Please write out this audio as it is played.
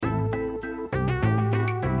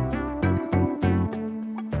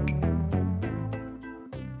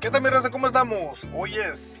tal, mi raza? ¿Cómo estamos? Hoy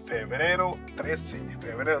es febrero 13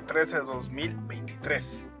 de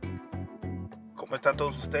 2023. ¿Cómo están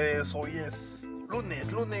todos ustedes? Hoy es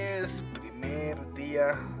lunes, primer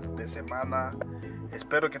día de semana.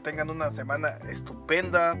 Espero que tengan una semana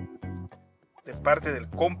estupenda. De parte del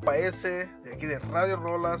compa S, de aquí de Radio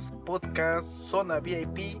Rolas, Podcast, Zona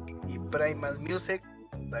VIP y Primal Music,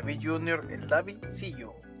 David Jr., el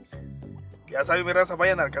Davidcillo. Ya saben, mi raza,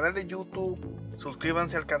 vayan al canal de YouTube,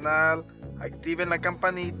 suscríbanse al canal, activen la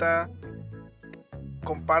campanita,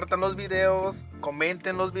 compartan los videos,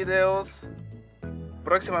 comenten los videos.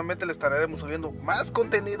 Próximamente les estaremos subiendo más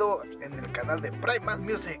contenido en el canal de Primal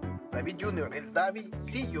Music, David Jr., el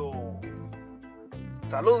Davidcillo.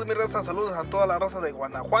 Saludos, mi raza, saludos a toda la raza de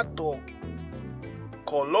Guanajuato,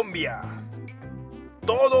 Colombia,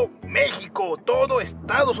 todo México, todo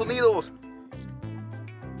Estados Unidos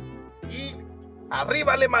y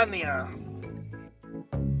arriba Alemania.